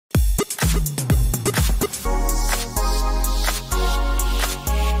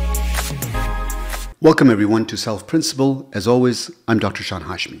Welcome everyone to Self Principle. As always, I'm Dr.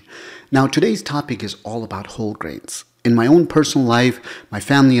 Hashmi. Now today's topic is all about whole grains. In my own personal life, my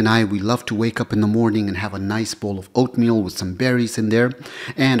family and I, we love to wake up in the morning and have a nice bowl of oatmeal with some berries in there.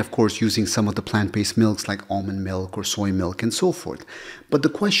 And of course, using some of the plant-based milks like almond milk or soy milk and so forth. But the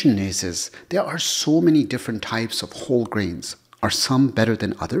question is there are so many different types of whole grains. Are some better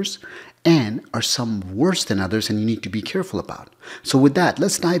than others? And are some worse than others and you need to be careful about? So with that,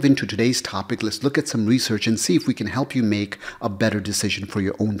 let's dive into today's topic. Let's look at some research and see if we can help you make a better decision for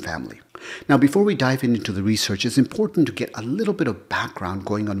your own family. Now, before we dive into the research, it's important to get a little bit of background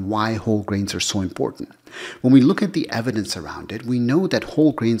going on why whole grains are so important. When we look at the evidence around it, we know that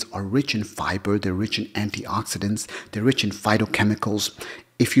whole grains are rich in fiber, they're rich in antioxidants, they're rich in phytochemicals.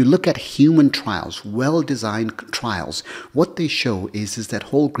 If you look at human trials, well-designed trials, what they show is that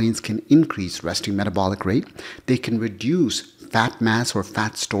whole grains can increase resting metabolic rate. They can reduce fat mass or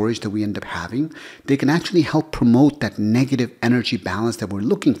fat storage that we end up having. They can actually help promote that negative energy balance that we're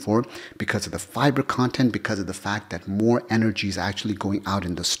looking for because of the fiber content, because of the fact that more energy is actually going out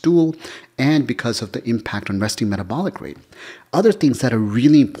in the stool, and because of the impact on resting metabolic rate. Other things that are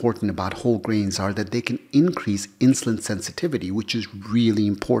really important about whole grains are that they can increase insulin sensitivity, which is really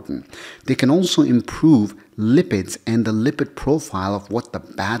important. They can also improve lipids and the lipid profile of what the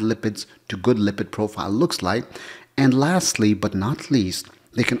bad lipids to good lipid profile looks like. And lastly, but not least,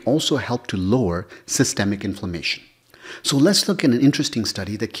 they can also help to lower systemic inflammation. So let's look at an interesting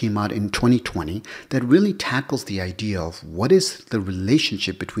study that came out in 2020 that really tackles the idea of what is the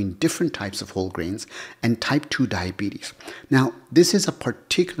relationship between different types of whole grains and type 2 diabetes. Now, this is a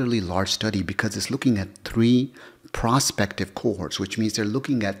particularly large study because it's looking at 3 prospective cohorts, which means they're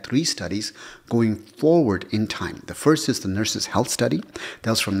looking at 3 studies going forward in time. The first is the Nurses' Health Study.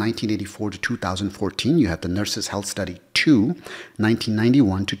 That was from 1984 to 2014. You have the Nurses' Health Study 2,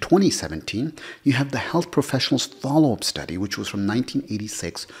 1991 to 2017. You have the Health Professionals Follow-Up Study, which was from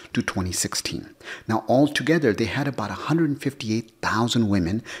 1986 to 2016. Now, altogether, they had about 158,000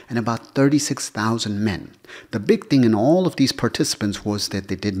 women and about 36,000 men. The big thing in all of these participants was that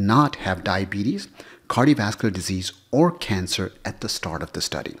they did not have diabetes, cardiovascular disease, or cancer at the start of the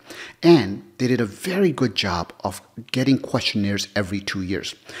study. And they did a very good job of getting questionnaires every 2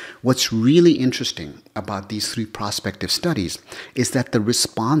 years. What's really interesting about these 3 prospective studies is that the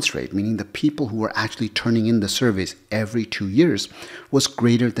response rate, meaning the people who were actually turning in the surveys every 2 years, was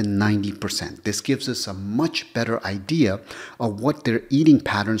greater than 90%. This gives us a much better idea of what their eating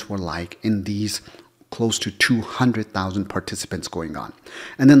patterns were like in these close to 200,000 participants going on.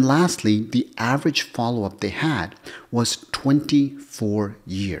 And then lastly, the average follow-up they had was 24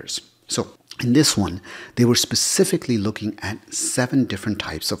 years. So in this one, they were specifically looking at 7 different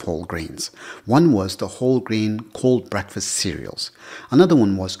types of whole grains. One was the whole grain cold breakfast cereals. Another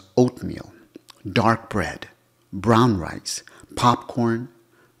one was oatmeal, dark bread, brown rice, popcorn,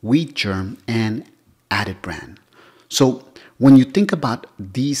 wheat germ, and added bran. So when you think about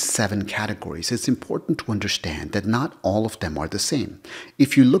these 7 categories, it's important to understand that not all of them are the same.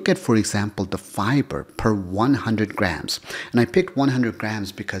 If you look at, for example, the fiber per 100 grams, and I picked 100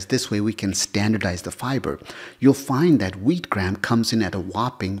 grams because this way we can standardize the fiber, you'll find that wheat gram comes in at a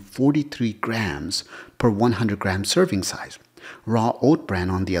whopping 43 grams per 100 gram serving size. Raw oat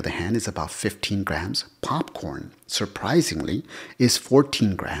bran, on the other hand, is about 15 grams. Popcorn, surprisingly, is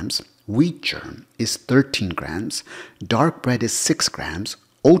 14 grams. Wheat germ is 13 grams, dark bread is 6 grams,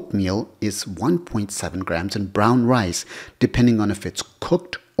 oatmeal is 1.7 grams, and brown rice, depending on if it's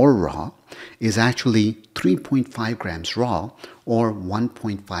cooked or raw, is actually 3.5 grams raw or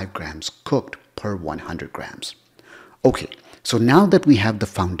 1.5 grams cooked per 100 grams. Okay, so now that we have the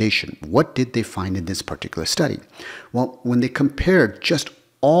foundation, what did they find in this particular study? Well, when they compared just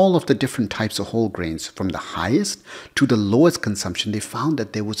all of the different types of whole grains from the highest to the lowest consumption, they found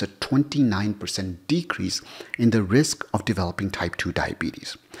that there was a 29% decrease in the risk of developing type 2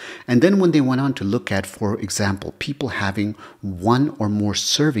 diabetes. And then when they went on to look at, for example, people having 1 or more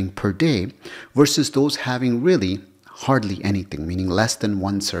serving per day versus those having really hardly anything, meaning less than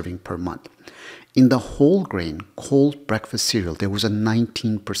 1 serving per month. In the whole grain cold breakfast cereal, there was a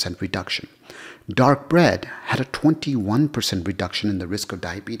 19% reduction. Dark bread had a 21% reduction in the risk of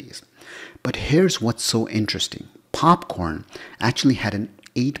diabetes. But here's what's so interesting. Popcorn actually had an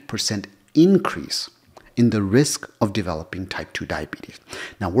 8% increase in the risk of developing type 2 diabetes.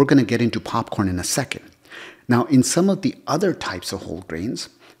 Now, we're going to get into popcorn in a second. Now, in some of the other types of whole grains,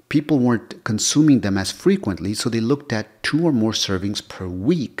 people weren't consuming them as frequently, so they looked at 2 or more servings per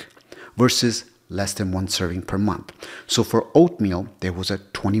week versus less than 1 serving per month. So for oatmeal, there was a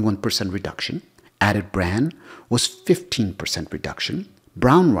 21% reduction. Added bran was 15% reduction.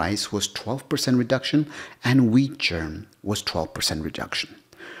 Brown rice was 12% reduction, and wheat germ was 12% reduction.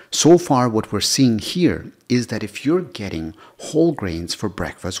 So far, what we're seeing here is that if you're getting whole grains for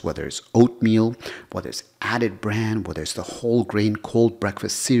breakfast, whether it's oatmeal, whether it's added bran, whether it's the whole grain cold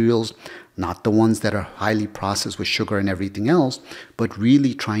breakfast cereals, not the ones that are highly processed with sugar and everything else, but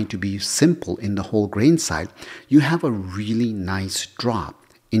really trying to be simple in the whole grain side, you have a really nice drop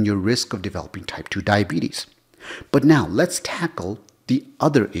in your risk of developing type 2 diabetes. But now let's tackle the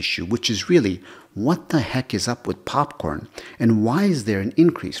other issue, which is really what the heck is up with popcorn and why is there an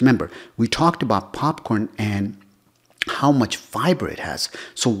increase? Remember, we talked about popcorn and how much fiber it has.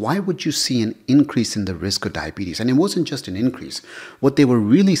 So why would you see an increase in the risk of diabetes? And it wasn't just an increase. What they were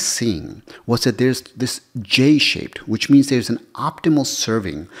really seeing was that there's this J-shaped, which means there's an optimal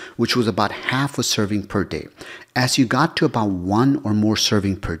serving, which was about half a serving per day. As you got to about one or more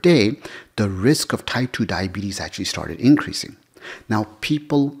serving per day, the risk of type 2 diabetes actually started increasing. Now,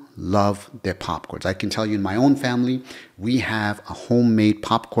 people love their popcorns. I can tell you in my own family, we have a homemade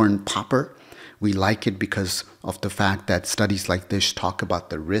popcorn popper. We like it because of the fact that studies like this talk about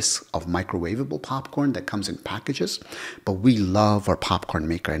the risks of microwavable popcorn that comes in packages. But we love our popcorn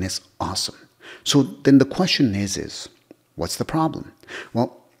maker and it's awesome. So then the question is what's the problem?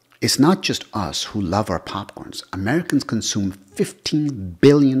 Well, it's not just us who love our popcorns. Americans consume 15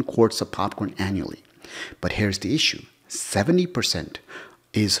 billion quarts of popcorn annually. But here's the issue. 70%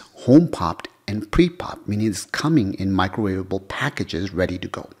 is home popped and pre-popped, meaning it's coming in microwavable packages ready to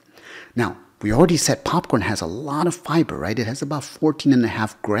go. Now, we already said popcorn has a lot of fiber, right? It has about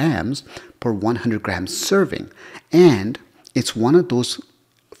 14.5 grams per 100 grams serving. And it's one of those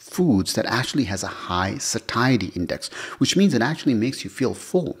foods that actually has a high satiety index, which means it actually makes you feel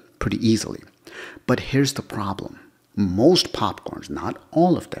full pretty easily. But here's the problem. Most popcorns, not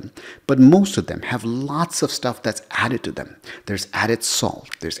all of them, but most of them have lots of stuff that's added to them. There's added salt,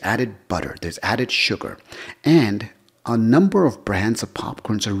 there's added butter, there's added sugar, and a number of brands of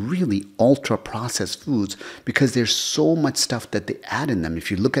popcorns are really ultra processed foods because there's so much stuff that they add in them.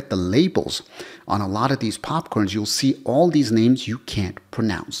 If you look at the labels on a lot of these popcorns, you'll see all these names you can't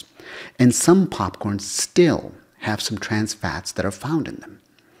pronounce. And some popcorns still have some trans fats that are found in them.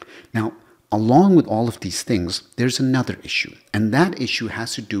 Now, along with all of these things, there's another issue, and that issue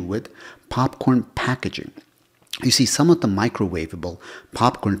has to do with popcorn packaging. You see, some of the microwavable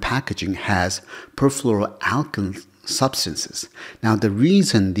popcorn packaging has perfluoroalkyl substances. Now, the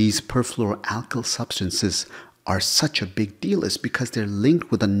reason these perfluoroalkyl substances are such a big deal is because they're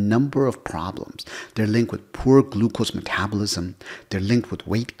linked with a number of problems. They're linked with poor glucose metabolism, they're linked with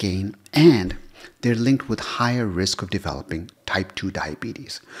weight gain, and they're linked with higher risk of developing type 2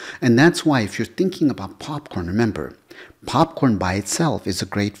 diabetes. And that's why if you're thinking about popcorn, remember, popcorn by itself is a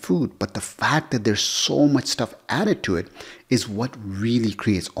great food, but the fact that there's so much stuff added to it is what really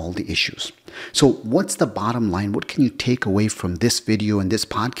creates all the issues. So what's the bottom line? What can you take away from this video and this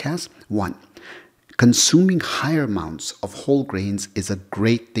podcast? One, consuming higher amounts of whole grains is a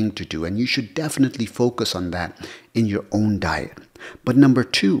great thing to do, and you should definitely focus on that in your own diet. But number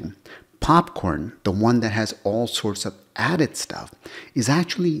two, popcorn, the one that has all sorts of added stuff, is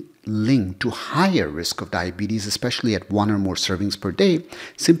actually linked to higher risk of diabetes, especially at one or more servings per day,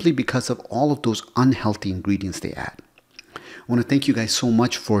 simply because of all of those unhealthy ingredients they add. I want to thank you guys so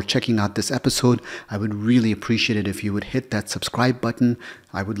much for checking out this episode. I would really appreciate it if you would hit that subscribe button.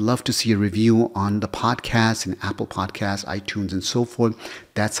 I would love to see a review on the podcast and Apple Podcasts, iTunes, and so forth.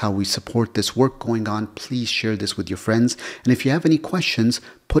 That's how we support this work going on. Please share this with your friends. And if you have any questions,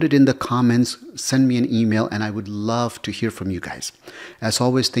 put it in the comments, send me an email, and I would love to hear from you guys. As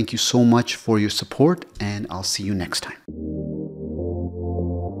always, thank you so much for your support, and I'll see you next time.